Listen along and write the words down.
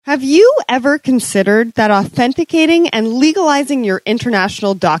Have you ever considered that authenticating and legalizing your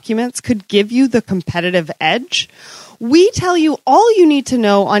international documents could give you the competitive edge? We tell you all you need to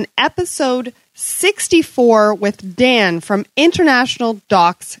know on episode 64 with Dan from International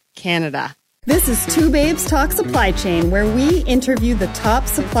Docs Canada. This is Two Babes Talk Supply Chain, where we interview the top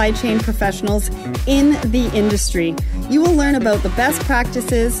supply chain professionals in the industry. You will learn about the best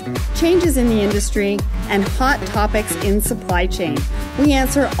practices, changes in the industry, and hot topics in supply chain. We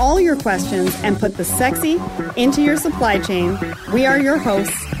answer all your questions and put the sexy into your supply chain. We are your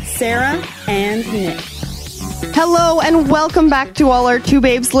hosts, Sarah and Nick. Hello and welcome back to all our Two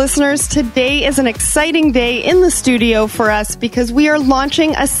Babes listeners. Today is an exciting day in the studio for us because we are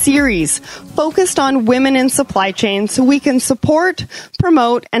launching a series focused on women in supply chain so we can support,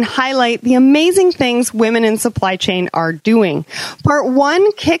 promote, and highlight the amazing things women in supply chain are doing. Part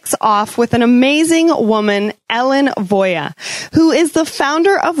 1 kicks off with an amazing woman, Ellen Voya, who is the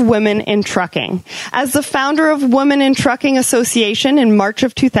founder of Women in Trucking. As the founder of Women in Trucking Association in March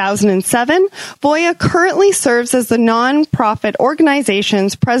of 2007, Voya currently serves as the non-profit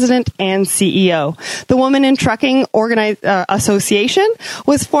organization's president and CEO. The Women in Trucking Association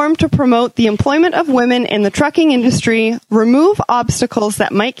was formed to promote the employment of women in the trucking industry, remove obstacles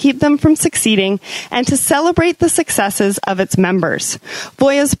that might keep them from succeeding, and to celebrate the successes of its members.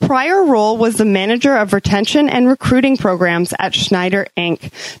 Voya's prior role was the manager of retention and recruiting programs at Schneider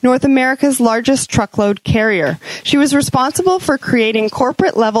Inc., North America's largest truckload carrier. She was responsible for creating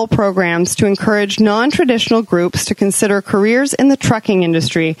corporate-level programs to encourage non-traditional groups to consider careers in the trucking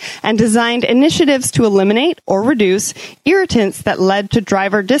industry and designed initiatives to eliminate or reduce irritants that led to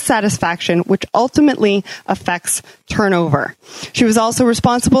driver dissatisfaction, which ultimately affects turnover. She was also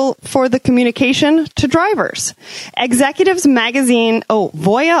responsible for the communication to drivers. Executives Magazine,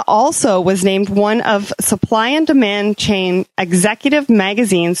 Voya also was named one of Supply and Demand Chain Executive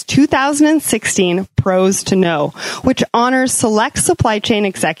Magazine's 2016 Pros to Know, which honors select supply chain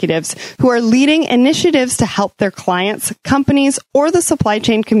executives who are leading initiatives to help their clients, companies, or the supply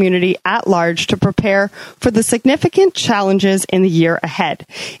chain community at large to prepare for the significant challenges in the year ahead.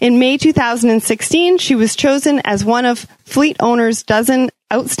 In May 2016, she was chosen as one of Fleet Owner's dozen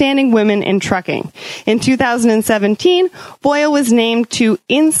outstanding women in trucking. In 2017, Voya was named to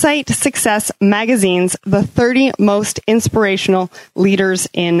Insight Success Magazine's The 30 Most Inspirational Leaders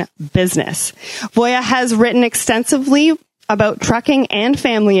in Business. Voya has written extensively about trucking and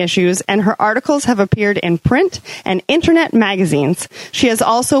family issues, and her articles have appeared in print and internet magazines. She has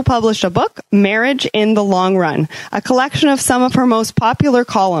also published a book, Marriage in the Long Run, a collection of some of her most popular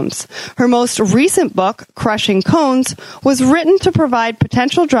columns. Her most recent book, Crushing Cones, was written to provide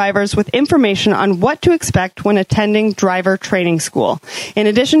potential drivers with information on what to expect when attending driver training school. In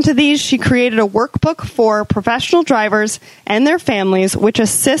addition to these, she created a workbook for professional drivers and their families, which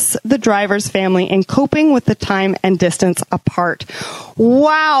assists the driver's family in coping with the time and distance apart.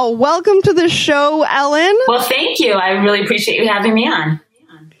 Wow. Welcome to the show, Ellen. Well, thank you. I really appreciate you having me on.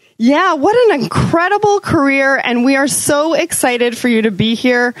 Yeah, what an incredible career, and we are so excited for you to be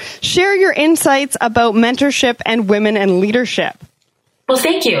here. Share your insights about mentorship and women in leadership. Well,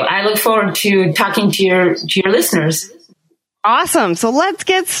 thank you. I look forward to talking to your listeners. Awesome. So let's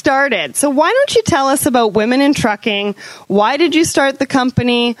get started. So why don't you tell us about Women in Trucking? Why did you start the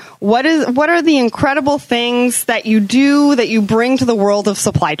company? What are the incredible things that you do, that you bring to the world of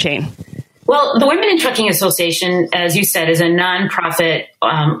supply chain? Well, the Women in Trucking Association, as you said, is a nonprofit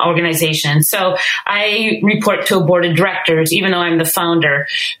organization. So I report to a board of directors, even though I'm the founder.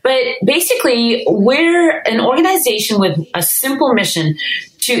 But basically, we're an organization with a simple mission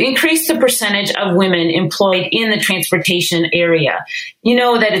to increase the percentage of women employed in the transportation area. You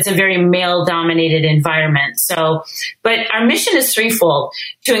know that it's a very male-dominated environment. But our mission is threefold: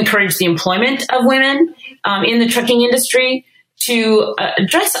 to encourage the employment of women in the trucking industry, to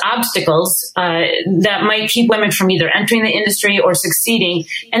address obstacles that might keep women from either entering the industry or succeeding,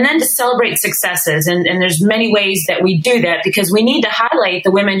 and then to celebrate successes. And there's many ways that we do that, because we need to highlight the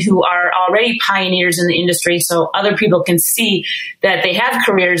women who are already pioneers in the industry so other people can see that they have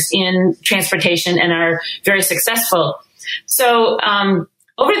careers in transportation and are very successful. So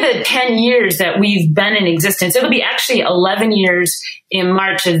over the 10 years that we've been in existence, it'll be actually 11 years in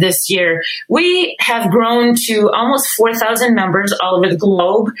March of this year, we have grown to almost 4,000 members all over the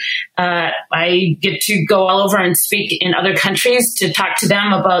globe. I get to go all over and speak in other countries to talk to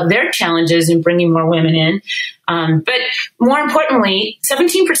them about their challenges in bringing more women in. But more importantly,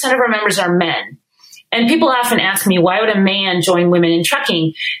 17% of our members are men. And people often ask me, why would a man join Women in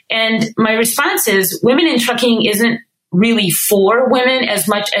Trucking? And my response is, Women in Trucking isn't really for women as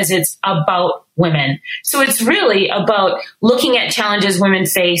much as it's about women. So it's really about looking at challenges women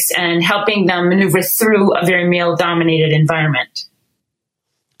face and helping them maneuver through a very male-dominated environment.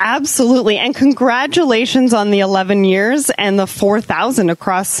 Absolutely. And congratulations on the 11 years and the 4,000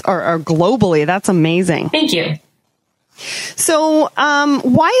 across or globally. That's amazing. Thank you. So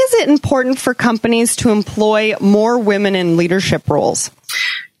why is it important for companies to employ more women in leadership roles?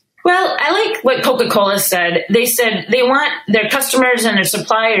 Well, I like what Coca-Cola said. They said they want their customers and their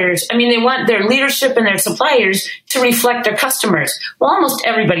suppliers. I mean, they want their leadership and their suppliers to reflect their customers. Well, almost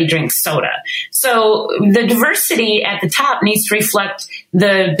everybody drinks soda. So the diversity at the top needs to reflect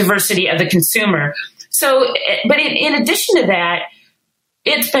the diversity of the consumer. So, but in addition to that,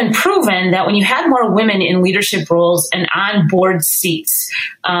 it's been proven that when you have more women in leadership roles and on board seats,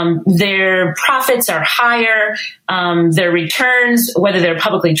 their profits are higher, their returns, whether they're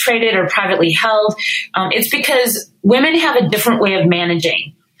publicly traded or privately held, it's because women have a different way of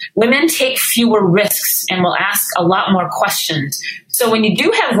managing. Women take fewer risks and will ask a lot more questions. So when you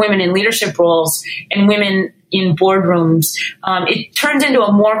do have women in leadership roles and women in boardrooms, it turns into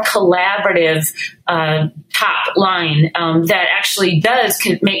a more collaborative top line that actually does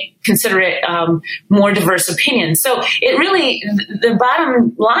consider it more diverse opinions. So it really, the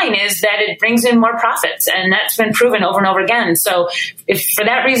bottom line is that it brings in more profits, and that's been proven over and over again. So if for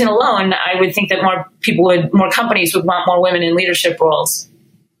that reason alone, I would think that more companies would want more women in leadership roles.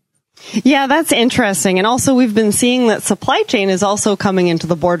 Yeah, that's interesting. And also we've been seeing that supply chain is also coming into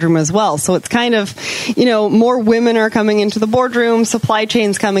the boardroom as well. So it's kind of, more women are coming into the boardroom, supply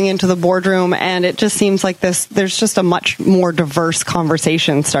chain's coming into the boardroom, and it just seems like there's just a much more diverse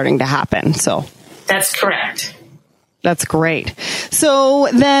conversation starting to happen. So that's correct. That's great. So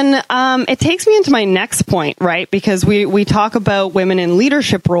then it takes me into my next point, right? Because we talk about women in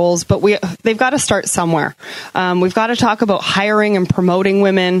leadership roles, but they've got to start somewhere. We've got to talk about hiring and promoting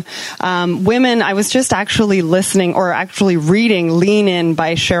women. I was just actually reading Lean In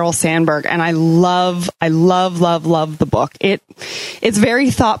by Sheryl Sandberg, and I love the book. It's very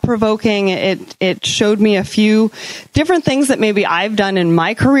thought-provoking. It showed me a few different things that maybe I've done in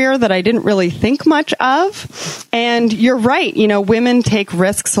my career that I didn't really think much of. And you're right. Women take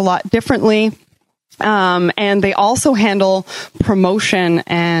risks a lot differently. And they also handle promotion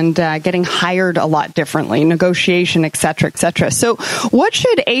and getting hired a lot differently, negotiation, et cetera, et cetera. So what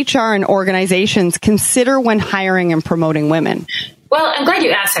should HR and organizations consider when hiring and promoting women? Well, I'm glad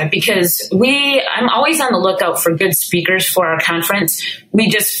you asked that because I'm always on the lookout for good speakers for our conference. We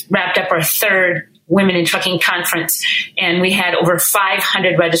just wrapped up our third Women in Trucking Conference, and we had over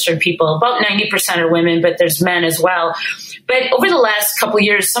 500 registered people. About 90% are women, but there's men as well. But over the last couple of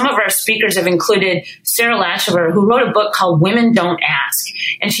years, some of our speakers have included Sarah Lashover, who wrote a book called Women Don't Ask.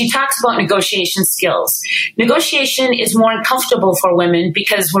 And she talks about negotiation skills. Negotiation is more uncomfortable for women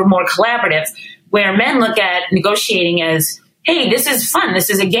because we're more collaborative, where men look at negotiating as, hey, this is fun. This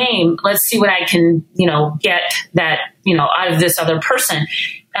is a game. Let's see what I can, get that, out of this other person.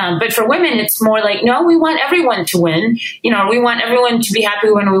 But for women, it's more like, no, we want everyone to win. We want everyone to be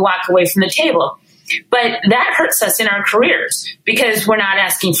happy when we walk away from the table. But that hurts us in our careers because we're not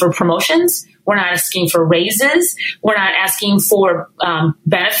asking for promotions. We're not asking for raises. We're not asking for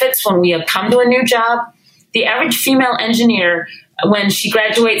benefits when we have come to a new job. The average female engineer, when she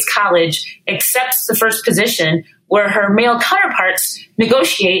graduates college, accepts the first position where her male counterparts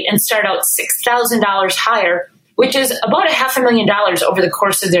negotiate and start out $6,000 higher, which is about $500,000 over the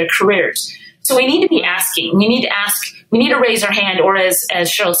course of their careers. So we need to be asking. We need to ask. We need to raise our hand, or as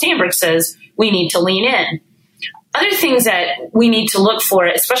Sheryl Sandberg says, we need to lean in. Other things that we need to look for,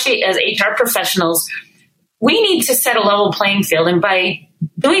 especially as HR professionals, we need to set a level playing field. And by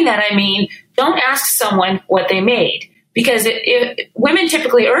doing that, I mean, don't ask someone what they made, because women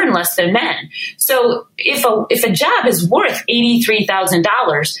typically earn less than men. So if a job is worth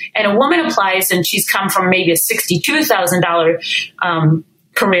 $83,000 and a woman applies and she's come from maybe a $62,000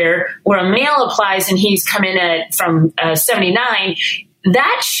 career, where a male applies and he's come in from 79,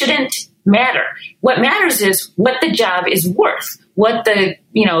 that shouldn't matter. What matters is what the job is worth, what the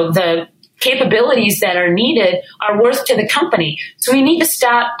capabilities that are needed are worth to the company. So we need to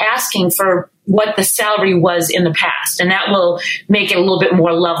stop asking for what the salary was in the past, and that will make it a little bit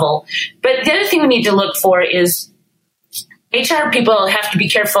more level. But the other thing we need to look for is HR people have to be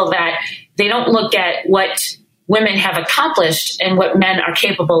careful that they don't look at what women have accomplished and what men are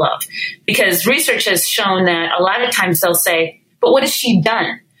capable of, because research has shown that a lot of times they'll say, but what has she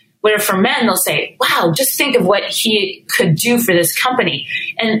done? Where for men, they'll say, wow, just think of what he could do for this company.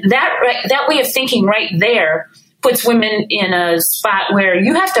 And that way of thinking right there puts women in a spot where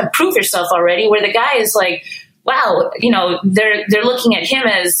you have to prove yourself already, where the guy is like, wow, they're looking at him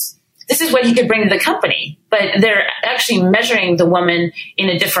as this is what he could bring to the company, but they're actually measuring the woman in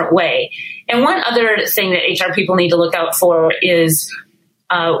a different way. And one other thing that HR people need to look out for is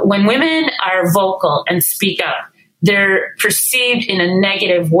when women are vocal and speak up, they're perceived in a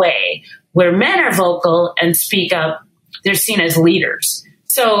negative way. Where men are vocal and speak up, they're seen as leaders.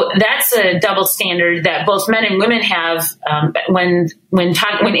 So that's a double standard that both men and women have when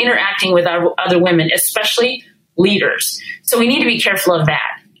interacting with other women, especially leaders. So we need to be careful of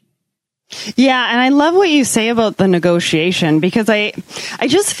that. Yeah, and I love what you say about the negotiation, because I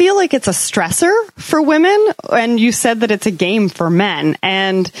just feel like it's a stressor for women, and you said that it's a game for men.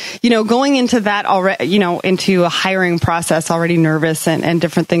 And, going into that already, into a hiring process already nervous and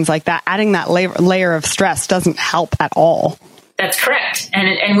different things like that, adding that layer of stress doesn't help at all. That's correct.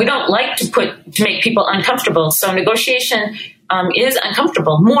 And we don't like to make people uncomfortable. So negotiation is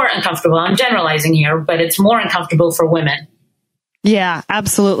uncomfortable, more uncomfortable. I'm generalizing here, but it's more uncomfortable for women. Yeah,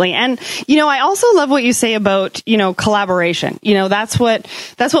 absolutely. And, I also love what you say about, collaboration. That's what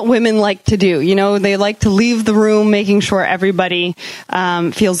women like to do. They like to leave the room making sure everybody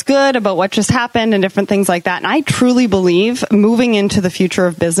feels good about what just happened and different things like that. And I truly believe moving into the future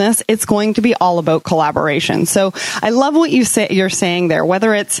of business, it's going to be all about collaboration. So I love what you're saying there,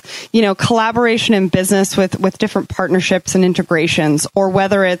 whether it's, collaboration in business with different partnerships and integrations, or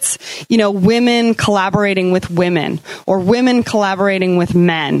whether it's, women collaborating with women, or women collaborating with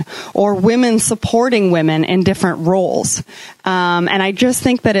men, or women supporting women in different roles. And I just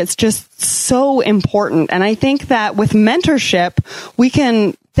think that it's just so important. And I think that with mentorship, we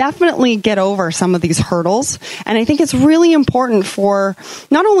can definitely get over some of these hurdles. And I think it's really important for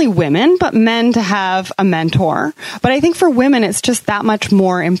not only women, but men to have a mentor. But I think for women, it's just that much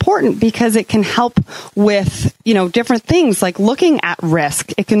more important, because it can help with, different things like looking at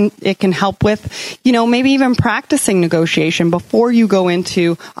risk. It can help with, maybe even practicing negotiation before you go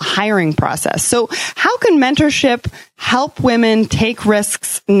into a hiring process. So how can mentorship help women take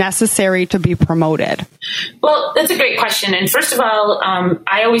risks necessary to be promoted? Well, that's a great question. And first of all,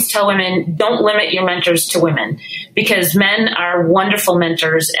 I always tell women, don't limit your mentors to women, because men are wonderful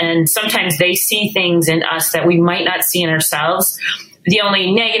mentors, and sometimes they see things in us that we might not see in ourselves. The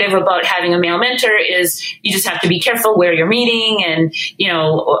only negative about having a male mentor is you just have to be careful where you're meeting and,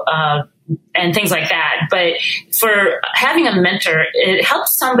 and things like that. But for having a mentor, it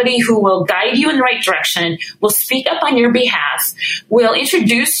helps somebody who will guide you in the right direction, will speak up on your behalf, will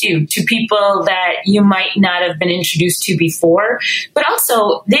introduce you to people that you might not have been introduced to before, but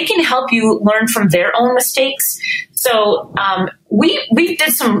also they can help you learn from their own mistakes. So we've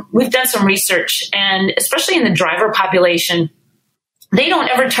done some research, and especially in the driver population, they don't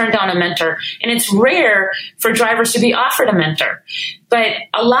ever turn down a mentor, and it's rare for drivers to be offered a mentor. But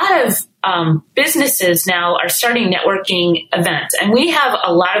a lot of businesses now are starting networking events, and we have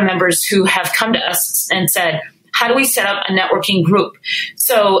a lot of members who have come to us and said, how do we set up a networking group?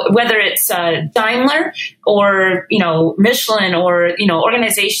 So whether it's Daimler or, Michelin or,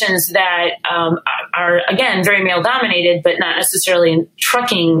 organizations that are, again, very male dominated, but not necessarily in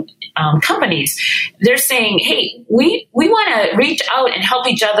trucking companies, they're saying, hey, we want to reach out and help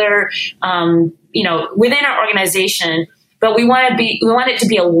each other, within our organization. But we want it to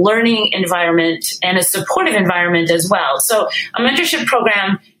be a learning environment and a supportive environment as well. So a mentorship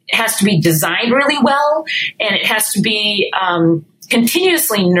program has to be designed really well, and it has to be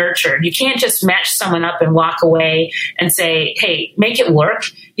continuously nurtured. You can't just match someone up and walk away and say, hey, make it work.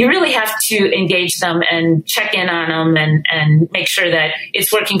 You really have to engage them and check in on them and make sure that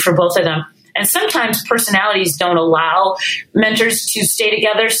it's working for both of them. And sometimes personalities don't allow mentors to stay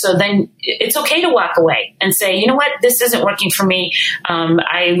together. So then it's okay to walk away and say, you know what, this isn't working for me.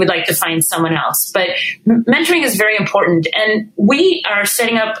 I would like to find someone else. But mentoring is very important. And we are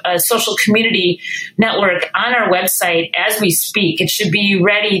setting up a social community network on our website as we speak. It should be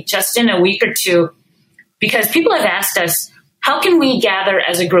ready just in a week or two, because people have asked us, how can we gather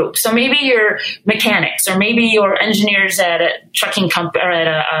as a group? So maybe you're mechanics, or maybe you're engineers at a trucking company, or at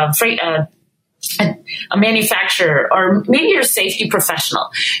a freight, a manufacturer, or maybe you're a safety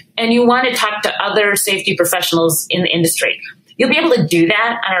professional and you want to talk to other safety professionals in the industry. You'll be able to do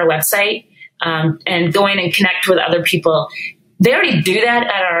that on our website and go in and connect with other people. They already do that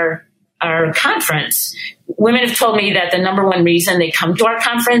at our conference. Women have told me that the number one reason they come to our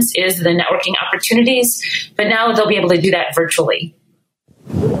conference is the networking opportunities, but now they'll be able to do that virtually.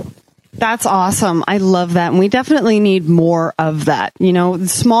 That's awesome. I love that. And we definitely need more of that.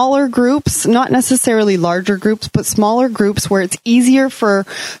 Smaller groups, not necessarily larger groups, but smaller groups where it's easier for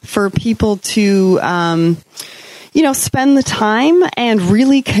people to, spend the time and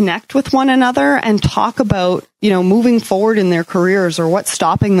really connect with one another and talk about, moving forward in their careers or what's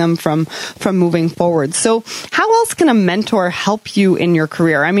stopping them from moving forward. So how else can a mentor help you in your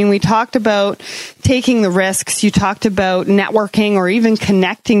career? I mean, we talked about taking the risks. You talked about networking or even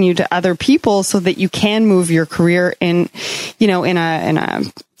connecting you to other people so that you can move your career in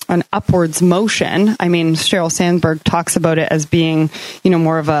an upwards motion. I mean, Sheryl Sandberg talks about it as being,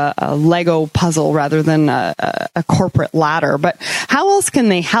 more of a Lego puzzle rather than a corporate ladder. But how else can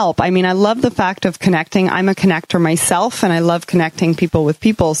they help? I mean, I love the fact of connecting. I'm a connector myself, and I love connecting people with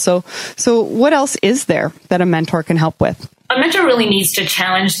people. So what else is there that a mentor can help with? A mentor really needs to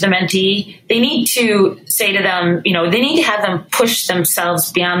challenge the mentee. They need to say to them, they need to have them push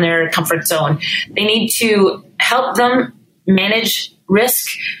themselves beyond their comfort zone. They need to help them manage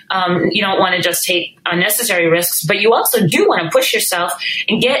risk. You don't want to just take unnecessary risks, but you also do want to push yourself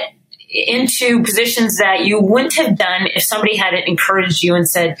and get into positions that you wouldn't have done if somebody hadn't encouraged you and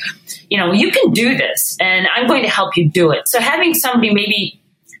said, you can do this and I'm going to help you do it. So having somebody maybe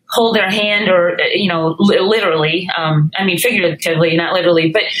hold their hand or, literally, figuratively, not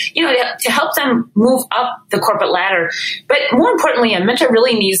literally, but, to help them move up the corporate ladder. But more importantly, a mentor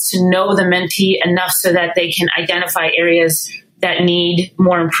really needs to know the mentee enough so that they can identify areas that need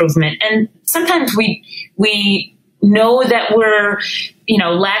more improvement. And sometimes we know that we're,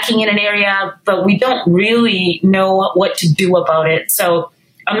 lacking in an area, but we don't really know what to do about it. So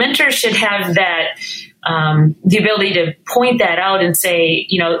a mentor should have that, the ability to point that out and say,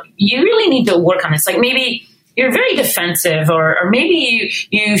 you really need to work on this. Like maybe you're very defensive or maybe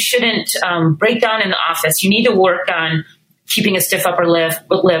you shouldn't break down in the office. You need to work on keeping a stiff upper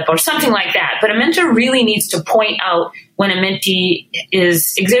lip or something like that. But a mentor really needs to point out when a mentee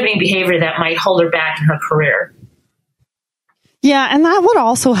is exhibiting behavior that might hold her back in her career. Yeah, and that would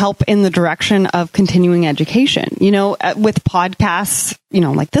also help in the direction of continuing education, with podcasts,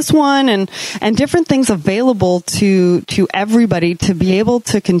 like this one and different things available to everybody to be able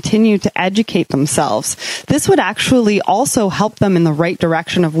to continue to educate themselves. This would actually also help them in the right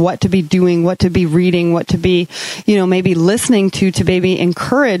direction of what to be doing, what to be reading, what to be, maybe listening to maybe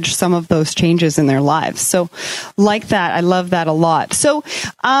encourage some of those changes in their lives. So like that, I love that a lot. So,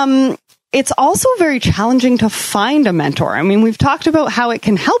 it's also very challenging to find a mentor. I mean, we've talked about how it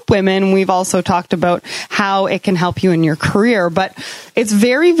can help women. We've also talked about how it can help you in your career, but it's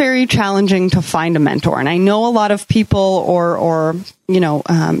very, very challenging to find a mentor. And I know a lot of people or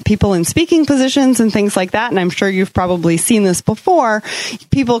people in speaking positions and things like that. And I'm sure you've probably seen this before.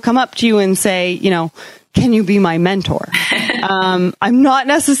 People come up to you and say, can you be my mentor? I'm not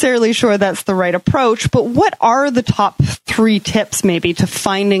necessarily sure that's the right approach, but what are the top 3 tips maybe to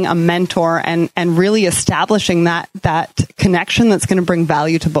finding a mentor and really establishing that connection that's going to bring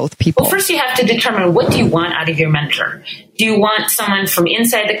value to both people? Well, first you have to determine, what do you want out of your mentor? Do you want someone from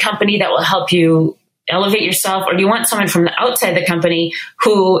inside the company that will help you elevate yourself, or do you want someone from the outside the company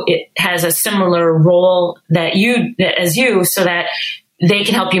who has a similar role as you so that they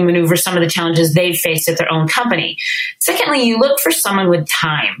can help you maneuver some of the challenges they've faced at their own company? Secondly, you look for someone with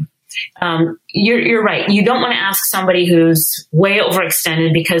time. You're right. You don't want to ask somebody who's way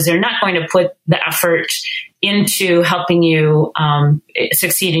overextended because they're not going to put the effort into helping you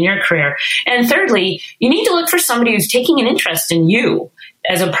succeed in your career. And thirdly, you need to look for somebody who's taking an interest in you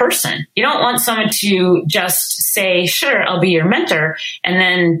as a person. You don't want someone to just say, sure, I'll be your mentor, and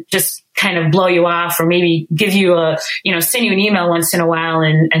then just kind of blow you off, or maybe give you send you an email once in a while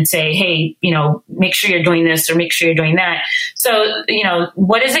and say, hey, make sure you're doing this or make sure you're doing that. So,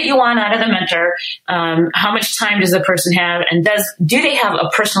 what is it you want out of the mentor? How much time does the person have? And do they have a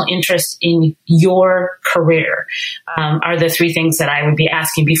personal interest in your career? Are the 3 things that I would be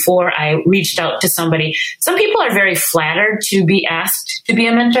asking before I reached out to somebody. Some people are very flattered to be asked to be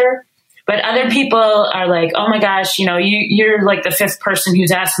a mentor. But other people are like, oh my gosh, you're like the 5th person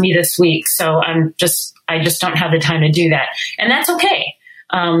who's asked me this week. So I just don't have the time to do that. And that's okay.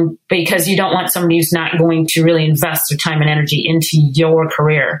 Because you don't want somebody who's not going to really invest their time and energy into your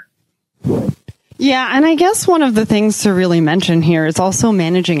career. Yeah. And I guess one of the things to really mention here is also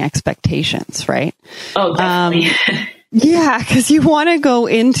managing expectations, right? Oh, definitely. Yeah, because you want to go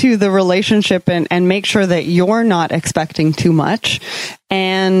into the relationship and make sure that you're not expecting too much,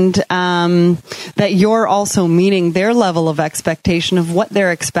 and that you're also meeting their level of expectation of what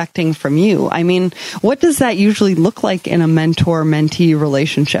they're expecting from you. I mean, what does that usually look like in a mentor-mentee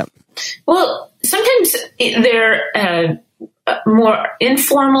relationship? Well, sometimes they're more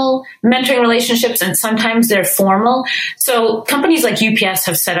informal mentoring relationships, and sometimes they're formal. So companies like UPS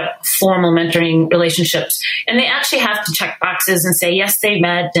have set up formal mentoring relationships, and they actually have to check boxes and say, yes, they've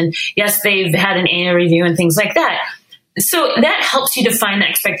met, and yes, they've had an annual review and things like that. So that helps you define the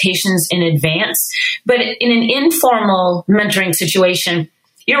expectations in advance. But in an informal mentoring situation,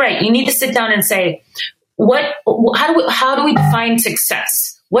 you're right. You need to sit down and say, how do we define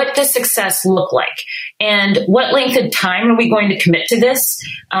success? What does success look like? And what length of time are we going to commit to this?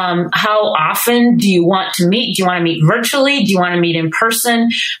 How often do you want to meet? Do you want to meet virtually? Do you want to meet in person?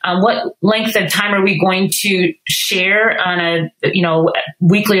 What length of time are we going to share on a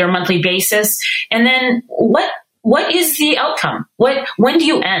weekly or monthly basis? And then what is the outcome? When do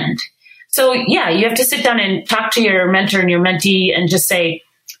you end? So yeah, you have to sit down and talk to your mentor and your mentee and just say,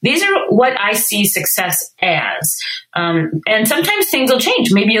 these are what I see success as. And sometimes things will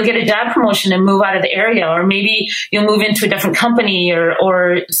change. Maybe you'll get a job promotion and move out of the area, or maybe you'll move into a different company,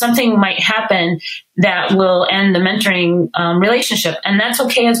 or something might happen that will end the mentoring relationship. And that's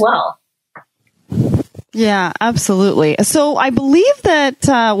okay as well. Yeah, absolutely. So I believe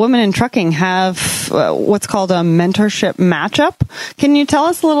that Women in Trucking have what's called a mentorship matchup. Can you tell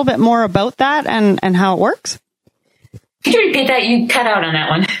us a little bit more about that and how it works? Could you repeat that? You cut out on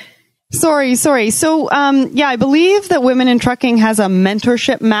that one. Sorry. So, I believe that Women in Trucking has a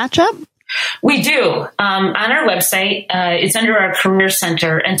mentorship matchup. We do. On our website, it's under our Career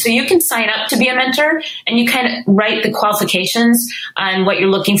Center. And so you can sign up to be a mentor, and you kind of write the qualifications on what you're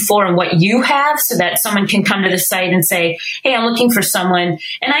looking for and what you have, so that someone can come to the site and say, hey, I'm looking for someone.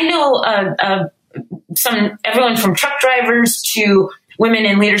 And I know everyone from truck drivers to women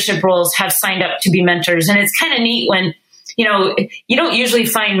in leadership roles have signed up to be mentors. And it's kind of neat when, you don't usually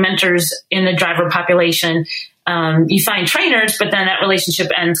find mentors in the driver population. You find trainers, but then that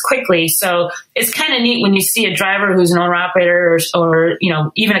relationship ends quickly. So it's kind of neat when you see a driver who's an owner operator or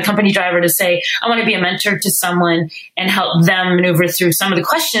even a company driver to say, I want to be a mentor to someone and help them maneuver through some of the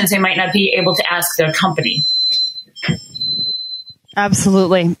questions they might not be able to ask their company.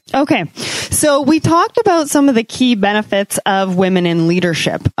 Absolutely. Okay. So we talked about some of the key benefits of women in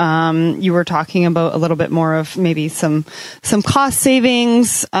leadership. You were talking about a little bit more of maybe some cost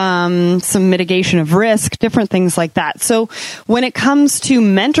savings, some mitigation of risk, different things like that. So when it comes to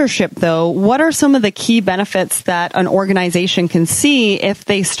mentorship, though, what are some of the key benefits that an organization can see if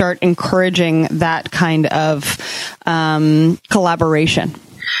they start encouraging that kind of collaboration?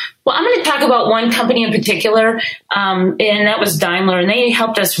 Well, I'm going to talk about one company in particular, and that was Daimler, and they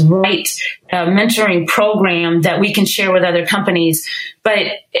helped us write a mentoring program that we can share with other companies. But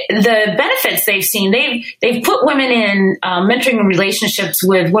the benefits they've seen, they've put women in mentoring relationships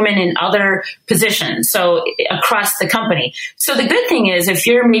with women in other positions, so across the company. So the good thing is, if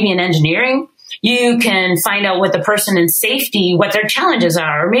you're maybe in engineering, you can find out what the person in safety, what their challenges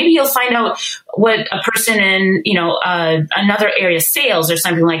are. Or maybe you'll find out what a person in, another area, sales or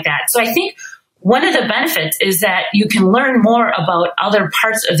something like that. So I think one of the benefits is that you can learn more about other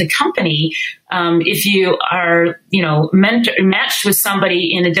parts of the company if you are, matched with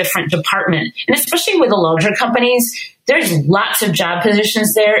somebody in a different department. And especially with the larger companies, there's lots of job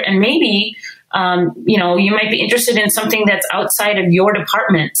positions there, and maybe you might be interested in something that's outside of your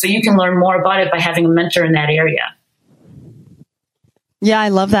department, so you can learn more about it by having a mentor in that area. Yeah, I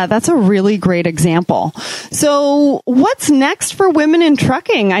love that. That's a really great example. So what's next for Women in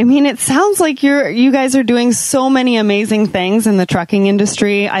Trucking? I mean, it sounds like you guys are doing so many amazing things in the trucking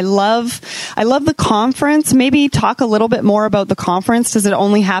industry. I love the conference. Maybe talk a little bit more about the conference. Does it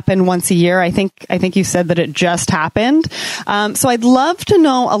only happen once a year? I think you said that it just happened. So I'd love to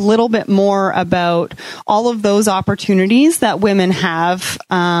know a little bit more about all of those opportunities that women have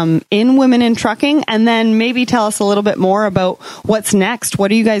in Women in Trucking, and then maybe tell us a little bit more about what's next.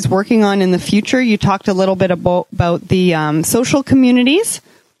 What are you guys working on in the future? You talked a little bit about the social communities.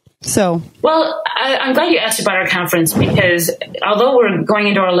 Well, I'm glad you asked about our conference, because although we're going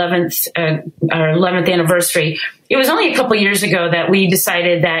into our 11th anniversary, it was only a couple years ago that we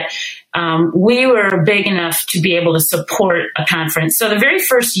decided that we were big enough to be able to support a conference. So the very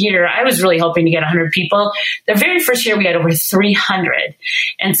first year, I was really hoping to get 100 people. The very first year, we had over 300.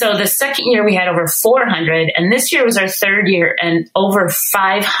 And so the second year, we had over 400. And this year was our third year, and over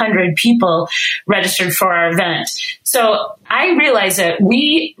 500 people registered for our event. So I realized that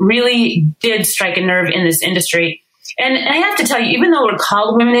we really did strike a nerve in this industry. And I have to tell you, even though we're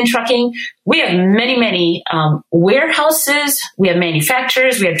called Women in Trucking, we have many, many warehouses, we have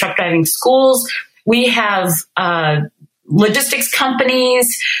manufacturers, we have truck driving schools, we have logistics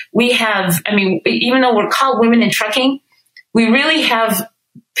companies, even though we're called Women in Trucking, we really have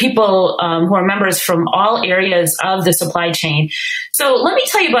people who are members from all areas of the supply chain. So let me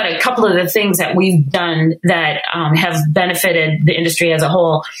tell you about a couple of the things that we've done that have benefited the industry as a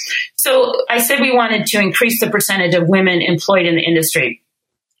whole. So I said we wanted to increase the percentage of women employed in the industry.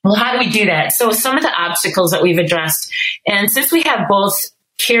 Well, how do we do that? So some of the obstacles that we've addressed, and since we have both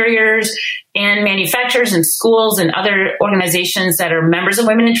carriers and manufacturers and schools and other organizations that are members of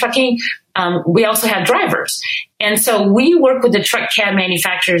Women in Trucking, we also have drivers. And so we work with the truck cab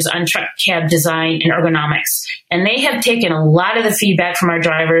manufacturers on truck cab design and ergonomics. And they have taken a lot of the feedback from our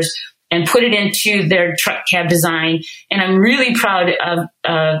drivers and put it into their truck cab design. And I'm really proud of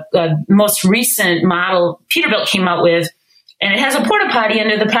the most recent model Peterbilt came out with. And it has a porta potty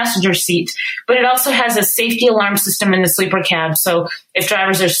under the passenger seat, but it also has a safety alarm system in the sleeper cab. So if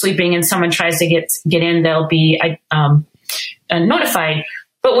drivers are sleeping and someone tries to get in, they'll be notified.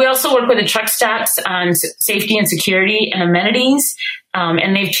 But we also work with the truck stops on safety and security and amenities.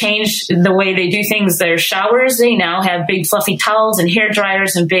 And they've changed the way they do things. Their showers, they now have big fluffy towels and hair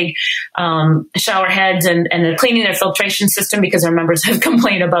dryers and big shower heads, and they're cleaning their filtration system because our members have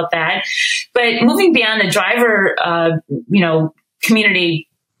complained about that. But moving beyond the driver, community,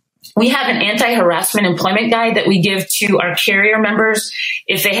 we have an anti-harassment employment guide that we give to our carrier members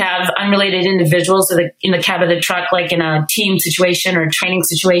if they have unrelated individuals in the cab of the truck, like in a team situation or a training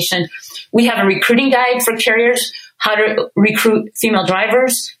situation. We have a recruiting guide for carriers, how to recruit female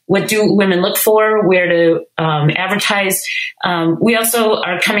drivers, what do women look for, where to advertise. We also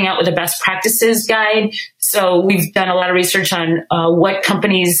are coming out with a best practices guide. So we've done a lot of research on what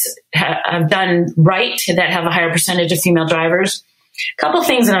companies have done right that have a higher percentage of female drivers. A couple of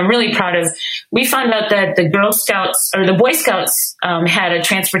things that I'm really proud of. We found out that the Girl Scouts or the Boy Scouts had a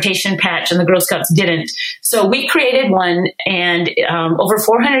transportation patch and the Girl Scouts didn't. So we created one, and over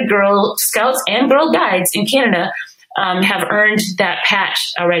 400 Girl Scouts and Girl Guides in Canada have earned that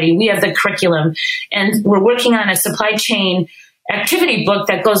patch already. We have the curriculum, and we're working on a supply chain activity book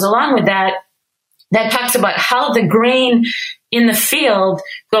that goes along with that talks about how the grain in the field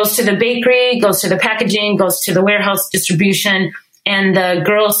goes to the bakery, goes to the packaging, goes to the warehouse distribution, and the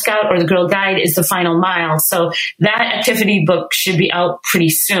Girl Scout or the Girl Guide is the final mile. So that activity book should be out pretty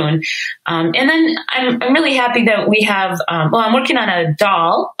soon. And then I'm really happy that we have, I'm working on a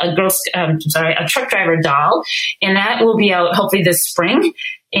doll, a truck driver doll, and that will be out hopefully this spring.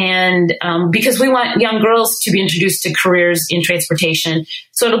 And because we want young girls to be introduced to careers in transportation.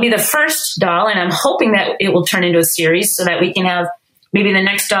 So it'll be the first doll, and I'm hoping that it will turn into a series so that we can have maybe the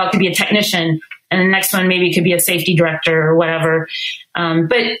next doll could be a technician, and the next one maybe could be a safety director or whatever.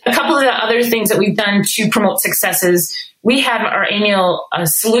 But a couple of the other things that we've done to promote successes, we have our annual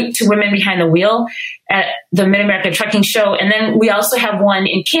Salute to Women Behind the Wheel at the Mid-America Trucking Show. And then we also have one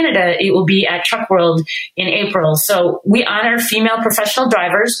in Canada. It will be at Truck World in April. So we honor female professional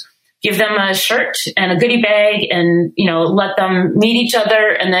drivers, give them a shirt and a goodie bag, and, let them meet each other,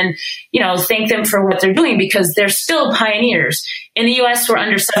 and then, thank them for what they're doing, because they're still pioneers. In the US, we're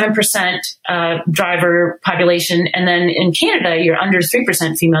under 7% driver population. And then in Canada, you're under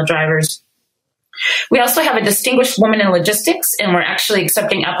 3% female drivers. We also have a Distinguished Woman in Logistics, and we're actually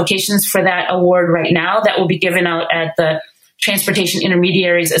accepting applications for that award right now. That will be given out at the Transportation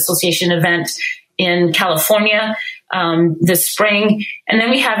Intermediaries Association event in California this spring. And then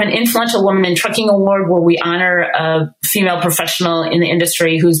we have an Influential Woman in Trucking Award, where we honor a female professional in the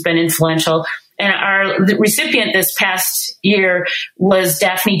industry who's been influential. And the recipient this past year was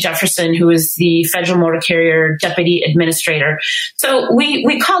Daphne Jefferson, who is the Federal Motor Carrier Deputy Administrator. So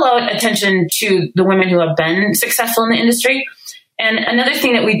we call out attention to the women who have been successful in the industry. And another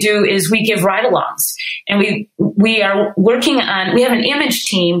thing that we do is we give ride-alongs. And we are working on, we have an image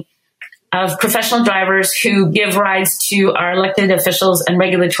team of professional drivers who give rides to our elected officials and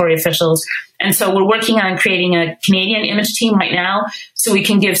regulatory officials. And so we're working on creating a Canadian image team right now, so we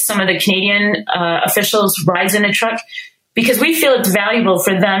can give some of the Canadian officials rides in a truck, because we feel it's valuable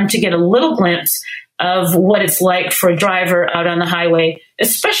for them to get a little glimpse of what it's like for a driver out on the highway,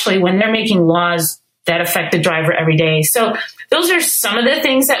 especially when they're making laws that affect the driver every day. So those are some of the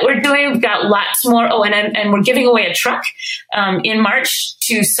things that we're doing. We've got lots more. Oh, and we're giving away a truck in March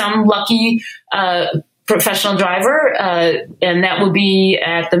to some lucky professional driver, and that will be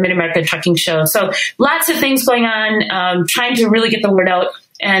at the Mid-America Trucking Show. So lots of things going on, trying to really get the word out.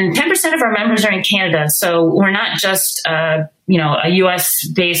 And 10% of our members are in Canada, so we're not just a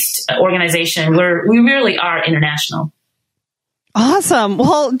U.S.-based organization. We really are international. Awesome.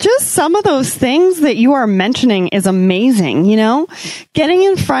 Well, just some of those things that you are mentioning is amazing, getting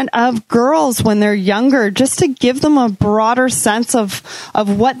in front of girls when they're younger, just to give them a broader sense of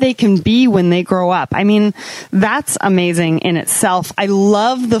what they can be when they grow up. I mean, that's amazing in itself. I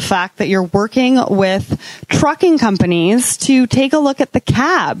love the fact that you're working with trucking companies to take a look at the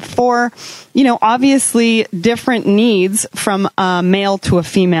cab for, obviously different needs from a male to a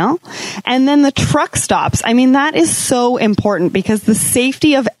female. And then the truck stops. I mean, that is so important because the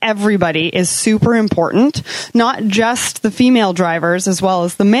safety of everybody is super important, not just the female drivers as well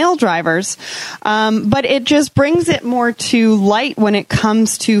as the male drivers. But it just brings it more to light when it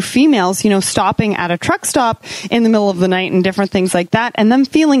comes to females, stopping at a truck stop in the middle of the night and different things like that, and them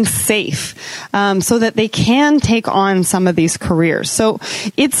feeling safe, so that they can take on some of these careers. So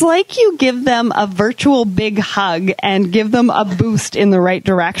it's like you give them a virtual big hug and give them a boost in the right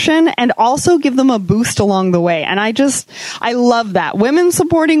direction, and also give them a boost along the way. And I love that. Women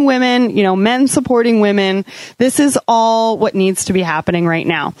supporting women, men supporting women. This is all what needs to be happening right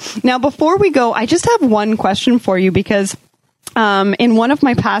now. Now, before we go, I just have one question for you because in one of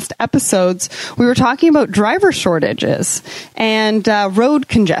my past episodes, we were talking about driver shortages and road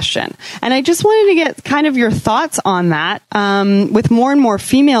congestion. And I just wanted to get kind of your thoughts on that. With more and more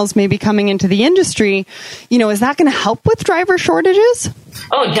females maybe coming into the industry, is that going to help with driver shortages?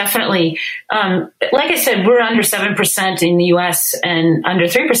 Oh, definitely. Like I said, we're under 7% in the U.S. and under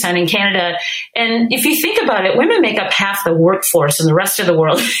 3% in Canada. And if you think about it, women make up half the workforce in the rest of the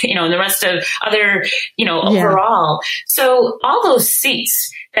world, and the rest of other, overall. So all those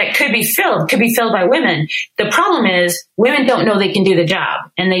seats that could be filled by women. The problem is women don't know they can do the job,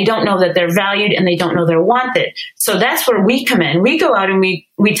 and they don't know that they're valued, and they don't know they're wanted. So that's where we come in. We go out and we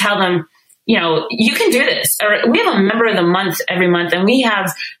tell them, you can do this. Or we have a member of the month every month, and we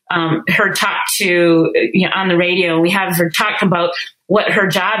have her talk to, on the radio. We have her talk about what her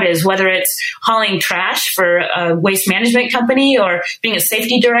job is, whether it's hauling trash for a waste management company, or being a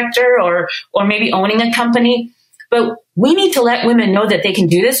safety director, or maybe owning a company. But we need to let women know that they can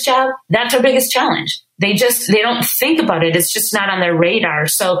do this job. That's our biggest challenge. They don't think about it. It's just not on their radar.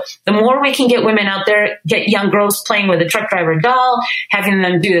 So the more we can get women out there, get young girls playing with a truck driver doll, having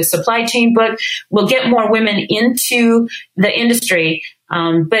them do the supply chain book, we'll get more women into the industry.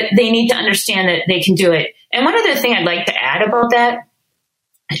 But they need to understand that they can do it. And one other thing I'd like to add about that,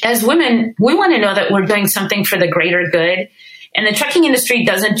 as women, we want to know that we're doing something for the greater good. And the trucking industry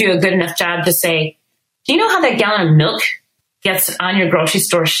doesn't do a good enough job to say, do you know how that gallon of milk gets on your grocery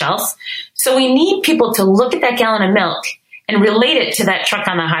store shelf? So we need people to look at that gallon of milk and relate it to that truck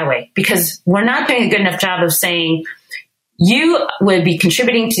on the highway, because we're not doing a good enough job of saying you would be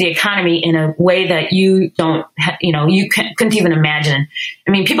contributing to the economy in a way that you couldn't even imagine.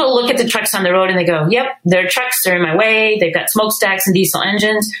 I mean, people look at the trucks on the road and they go, yep, they're trucks, they're in my way. They've got smokestacks and diesel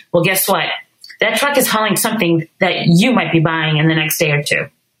engines. Well, guess what? That truck is hauling something that you might be buying in the next day or two.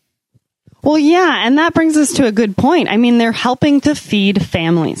 Well, yeah, and that brings us to a good point. I mean, they're helping to feed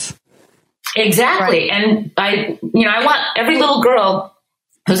families. Exactly. Right. And I want every little girl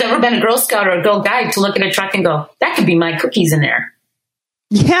who's ever been a Girl Scout or a Girl Guide to look at a truck and go, that could be my cookies in there.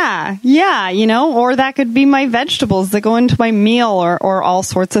 Yeah, or that could be my vegetables that go into my meal, or all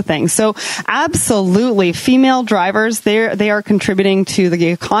sorts of things. So absolutely, female drivers, they are contributing to the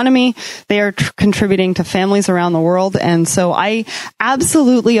economy. They are contributing to families around the world. And so I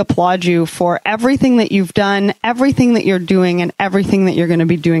absolutely applaud you for everything that you've done, everything that you're doing, and everything that you're going to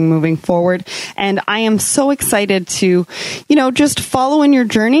be doing moving forward. And I am so excited to, just follow in your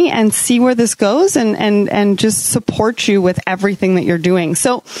journey and see where this goes, and just support you with everything that you're doing.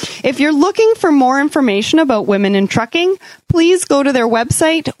 So if you're looking for more information about Women in Trucking, please go to their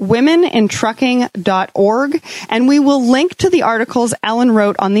website, womenintrucking.org, and we will link to the articles Ellen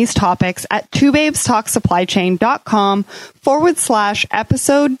wrote on these topics at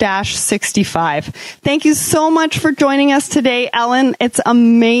twobabestalksupplychain.com/episode-65. Thank you so much for joining us today, Ellen. It's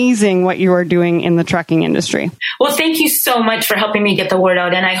amazing what you are doing in the trucking industry. Well, thank you so much for helping me get the word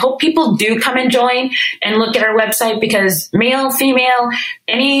out. And I hope people do come and join and look at our website, because male, female,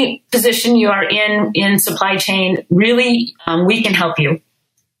 any position you are in supply chain, really, we can help you.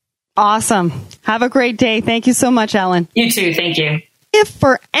 Awesome. Have a great day. Thank you so much, Ellen. You too. Thank you. If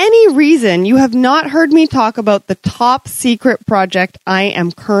for any reason you have not heard me talk about the top secret project I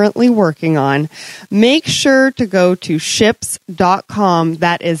am currently working on, make sure to go to shipz.com.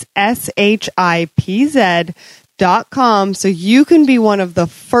 That is SHIPZ.com, so you can be one of the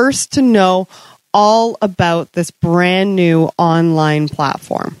first to know all about this brand new online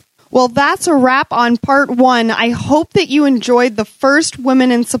platform. Well, that's a wrap on part 1. I hope that you enjoyed the first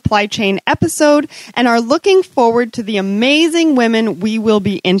Women in Supply Chain episode and are looking forward to the amazing women we will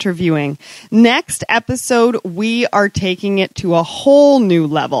be interviewing. Next episode, we are taking it to a whole new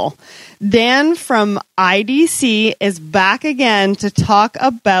level. Dan from IDC is back again to talk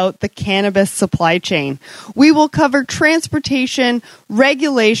about the cannabis supply chain. We will cover transportation,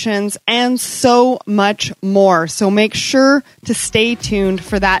 regulations, and so much more. So make sure to stay tuned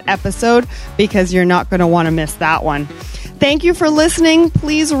for that episode because you're not going to want to miss that one. Thank you for listening.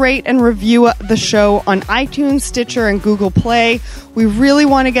 Please rate and review the show on iTunes, Stitcher, and Google Play. We really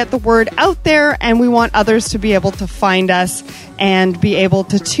want to get the word out there, and we want others to be able to find us and be able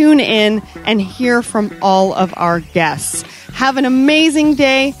to tune in and hear from all of our guests. Have an amazing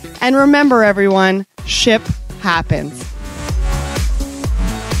day, and remember, everyone, ship happens.